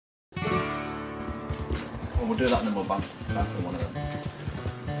Well, we'll do that and then we'll back for one of them.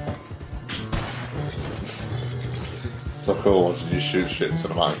 So cool watching you shoot shit into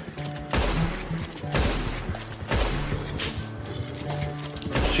the mine.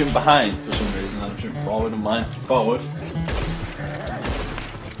 Shooting behind for some reason, I'm shooting forward and mine forward.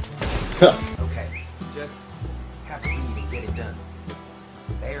 Okay, just have to leave and get it done.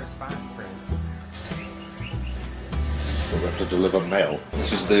 There's fine, friend. We have to deliver mail.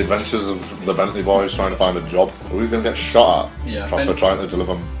 This is the adventures of the Bentleyboyz trying to find a job. Are we going to get shot at? Yeah. For trying to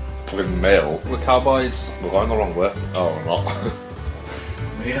deliver fucking mail. We're cowboys. We're going the wrong way. Oh, we're not.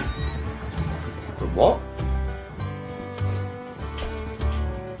 Yeah. But what?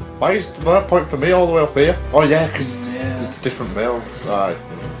 Why is the point for me all the way up here? Oh yeah, because it's different mail. Right.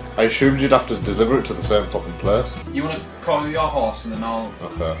 I assumed you'd have to deliver it to the same fucking place. You want to call your horse and then I'll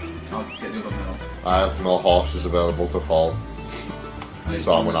get the other mail. I have no horses available to call.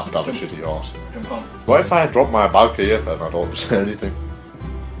 So I'm going to have a shitty horse. Jump on. What if I drop my bag here and I don't say anything?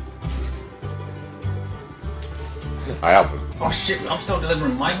 I haven't. Oh shit, I'm still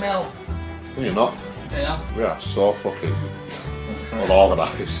delivering my mail. No, you're not. Yeah. We are so fucking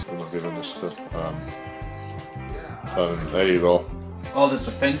unorganised. I'm not giving this to there you go. Oh, there's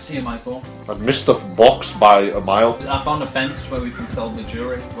a fence here, Michael. I've missed the box by a mile. I found a fence where we can sell the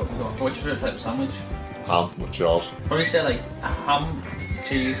jewellery. What's your favourite type of sandwich? Ham, what's yours? Probably say like a ham,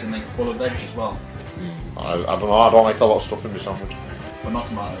 cheese and like full of veg as well. I don't know, I don't like a lot of stuff in my sandwich. But not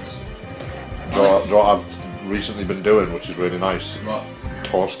tomatoes. Do you know what I've recently been doing, which is really nice? What?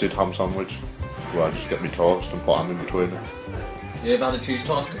 Toasted ham sandwich. Where I just get me toast and put ham in between it. You ever had a cheese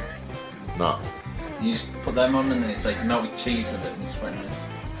toaster? Nah. You just put them on and then it's like melted cheese with it and you spread it.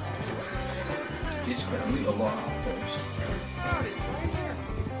 You just eat a lot of those.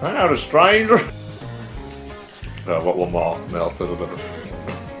 I had a stranger. I've got one more melted a bit.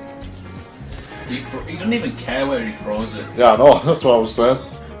 He doesn't even care where he throws it. Yeah, I know, that's what I was saying.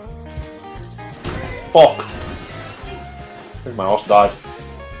 Fuck! I think my horse died.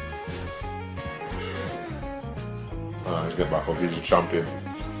 He's getting back up, he's a champion.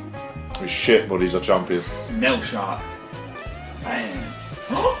 He's shit, but he's a champion. Nail shot. Bang.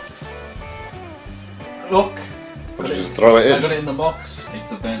 Look! But you just throw it in. I got it in the box. It's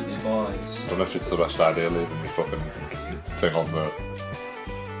the Bentleyboyz. I don't know if it's the best idea leaving my fucking thing on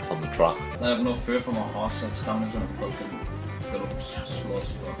the track. I have no fear for my horse, so Stamina's gonna fucking fill up slow.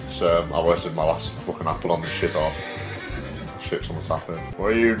 So I wasted my last fucking apple on the shit off. Shit, someone's happening.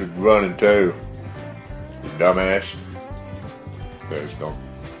 Where are you running to? You dumbass. There he's gone.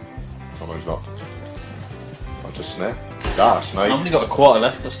 Oh no, he's not. That's a snake. Ah, a snake. I've only got a quarter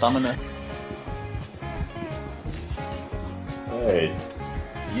left for stamina. Hey.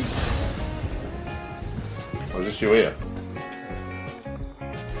 Oh, is this you here?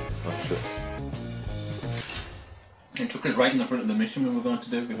 Oh shit. It took us right in the front of the mission we were going to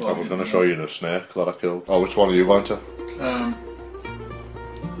do before. I was going to show you the snake that I killed. Oh, which one are you going to?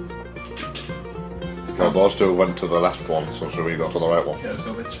 Well, those two went to the left one, so should we go to the right one? Yeah, let's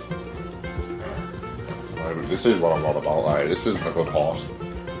go, bitch. Right, this is what I'm on about, like, this isn't a good horse.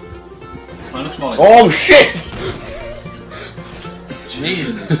 Mine looks more like... Oh shit!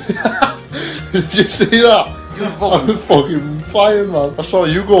 Jesus! Did you see that? You're I'm fucking flying, man. I saw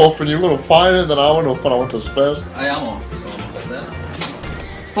you go up and you were gonna fly and then I went up and I went to space. I am on. There.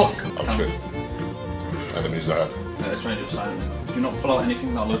 Fuck! Oh shit. Enemies there. Yeah, let's try and do silently. Do not pull out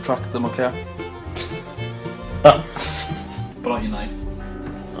anything that'll attract them, okay? Pull out your knife.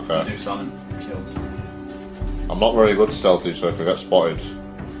 Okay. You do silent kills. I'm not very good stealthy, so if I get spotted,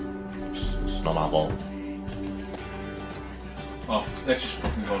 it's not my fault. Oh, let's just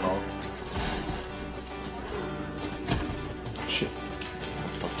fucking go now. Shit.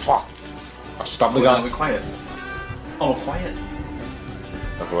 What the fuck? I stabbed the Are guy. we quiet? Oh, quiet.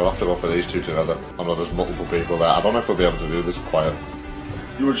 Okay, we'll have to go for these two together. I know there's multiple people there. I don't know if we'll be able to do this quiet.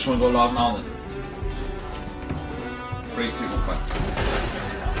 You just want to go loud now then? 3, 2, 1, fight.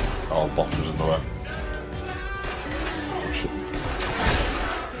 Oh, boxers in the way. Oh, shit.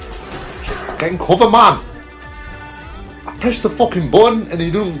 Shit. I'm getting cover, man! I pressed the fucking button and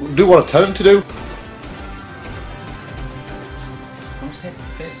he didn't do what I tell him to do. Let's take the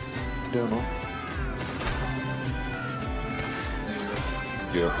piss. I don't know.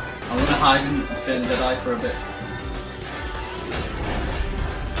 Yeah. I'm gonna hide and stay in the dead eye for a bit.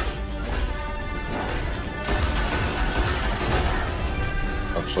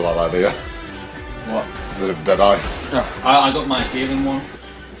 That's a bad idea. What? Bit of dead eye. Yeah. I got my healing one.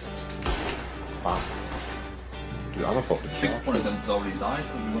 Ah. Dude, I'm a fucking I think shark. one of them's already died,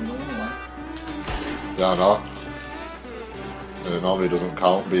 but you wouldn't know anyway. Yeah, I know. It normally doesn't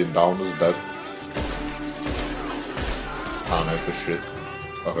count being down as dead. can't help for shit.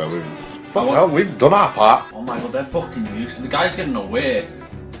 Okay, we've done our part. Oh my god, they're fucking useless. The guy's getting away.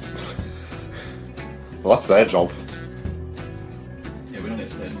 Well, that's their job. Yeah, we don't get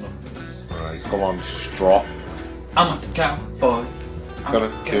to say enough. Alright, come on, strop. I'm a cowboy. I'm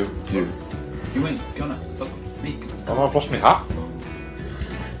Gonna kill you. You ain't gonna fuck me. Oh no, I've lost my hat.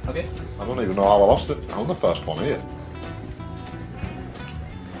 Have you? I don't even know how I lost it. I'm the first one here.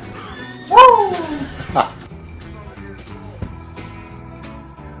 Woo! Ha!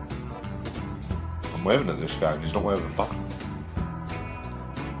 I'm waving at this guy and he's not waving back.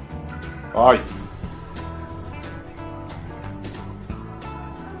 Aye.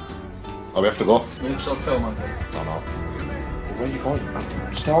 Oh, we have to go. We stop filming. No, no. Where are you going?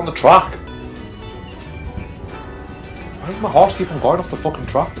 Stay on the track. Why does my horse keep on going off the fucking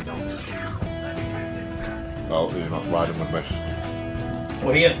track? No, you're not riding with me.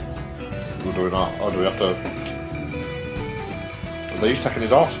 We're here. We're doing that. Oh, do we have to... Are they each taking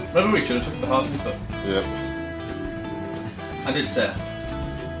his horse? Maybe we should have took the horses, but... Yeah. I did say.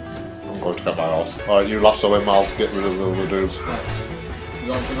 I'm going to get my horse. Alright, you lasso him, I'll get rid of the other dudes. Right. You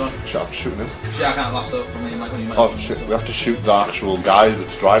going? Shit, I'm shooting him. Shit, I can't lasso from me, like when you might. Oh shit, we have to shoot the actual guy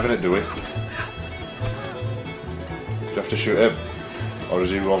that's driving it, do we? Do you have to shoot him? Or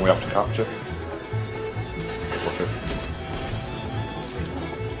is he the one we have to capture? Okay.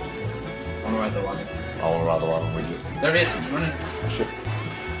 I wanna ride the wagon. I want to ride the wagon with you. There he is, he's running. Shit.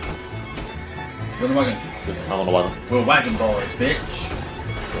 You're on the wagon. I'm on the wagon. We're wagon boys, bitch.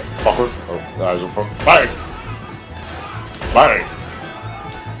 Fucker. Oh, the guy's up front. Bang! Bang!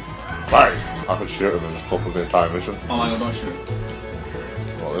 Bang! I could shoot him and just fuck with the entire mission. Oh my god, don't shoot.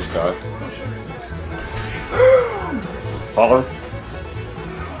 Well, this guy. Don't shoot. Fucker.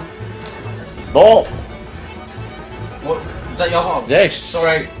 No! What? Is that your horse? Yes!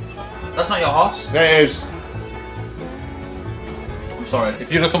 Sorry. That's not your horse? There it is! I'm sorry.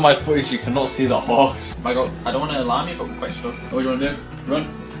 If you look at my footage, you cannot see the horse. My god, I don't want to alarm you, but we're quite stuck. What do you want to do? Run.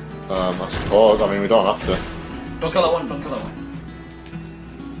 I suppose. I mean, we don't have to. Don't kill that one, don't kill that one.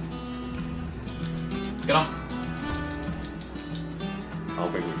 Get on. I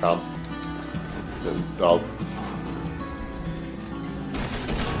don't think we can. Little dog.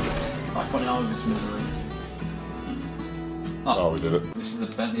 I'm putting out of this misery. Oh, we did it. This is the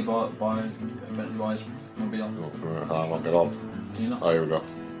Bentleyboyz mobile. How long get on? Do you know? Oh, here we go.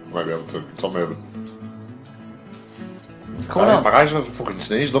 Might be able to. Stop moving. Come on. My guy's gonna fucking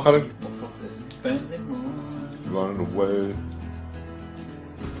sneeze. Look at him. Oh, fuck this. Bentleyboyz. Running away.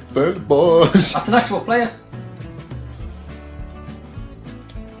 Bentleyboyz. That's an actual player.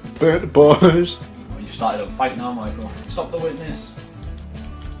 Bentleyboyz. Oh, you started a fight now, Michael. Stop the witness.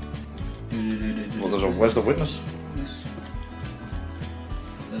 Well, where's the witness?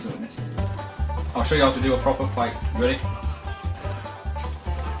 There's a witness. I'll show you how to do a proper fight. You ready?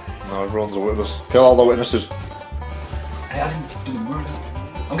 No, everyone's a witness. Kill all the witnesses. Hey, I didn't do the murder.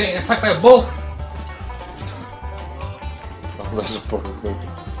 I'm getting attacked by a bull. Oh, there's a fucking thing.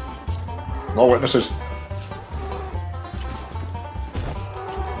 No witnesses.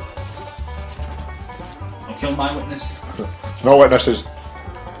 I'll kill my witness. No witnesses.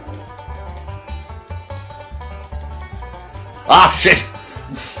 Ah, shit!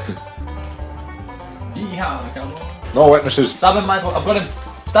 Yeehaw, cowboy. No witnesses. Stab him, Michael. I've got him.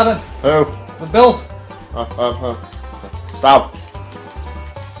 Stab him. Who? With Bill. Stab.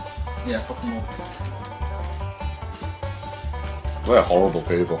 Yeah, fuck him up. We're horrible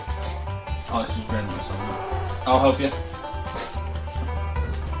people. Oh, this is great. I'll help you.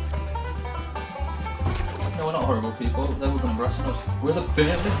 No, we're not horrible people. They were going to arrest us. We're the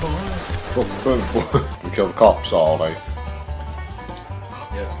Bentleyboyz. We kill the cops all day.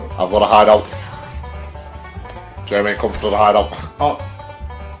 Yeah, let's go. I've got a hideout. Jamie, come to the hideout. Oh.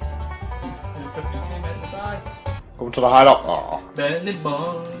 Come to the hideout. Oh,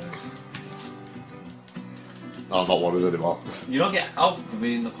 Bentleyboyz. I'm not wanted anymore. You don't get out for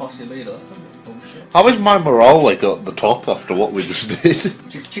being the posse leader. That's a bit bullshit. How is my morale like at the top after what we just did?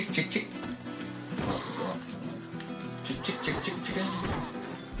 Chick, chick, chick, chick. Chick, chick, chick, chick, chicken.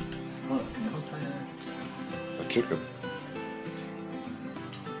 What? Can you hook my A chicken.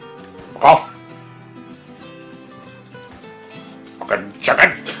 Fuck off! Fucking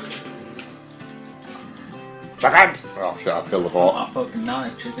chicken! Chicken! Oh shit, I've killed the Oh, bot. I fucking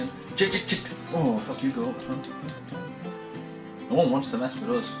knife, chicken. Chick, chick, chick. Oh, fuck you, go. No one wants to mess with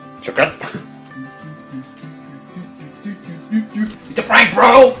us. Chicken! It's a prank,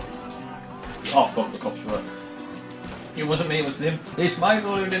 bro! Oh, fuck, the cops were right. It wasn't me, it was them. It's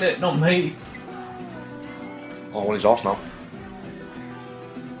Michael who did it, not me. Oh, on his horse now.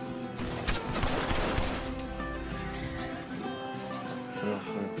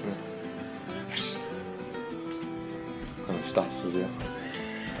 stats is here.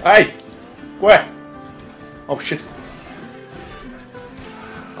 Hey! Go away! Oh shit.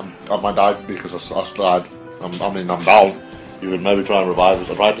 I might die because I died. I'm down. You would maybe try and revive us.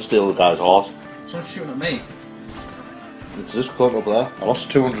 I tried to steal the guy's horse. Someone's shooting at me. It's this cunt up there. I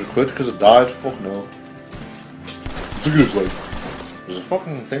lost 200 quid because I died. Fuck no. Seriously. There's a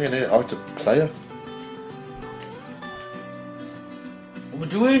fucking thing in here how to play it. What are we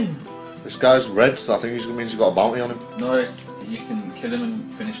doing? This guy's red, so I think it means he's got a bounty on him. No, you can kill him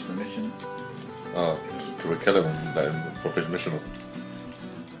and finish the mission. Oh, do we kill him and let him fuck his mission up?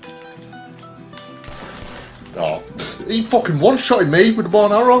 Oh, he fucking one-shotted me with a bow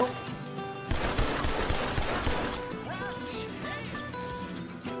and arrow.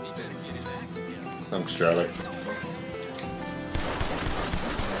 Thanks, Charlie.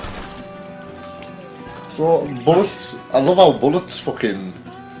 So, bullets, I love how bullets fucking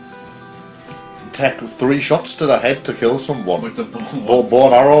take 3 shots to the head to kill someone. With a Bow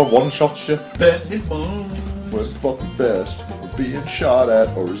and arrow, 1 shots you. Bentleyboyz. We're fucking best. We're being shot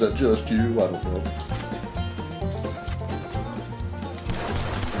at, or is that just you? I don't know.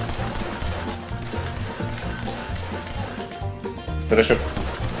 Finish him.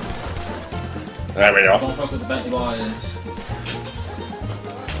 There we go. Don't fuck with the Bentleyboyz.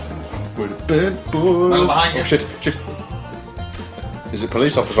 We're the Bentleyboyz. Go behind you. Oh shit, shit. Is it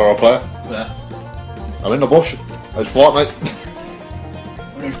police officer or player? There. I'm in the bush. It's Fortnite.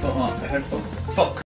 Where's the headphone? Fuck.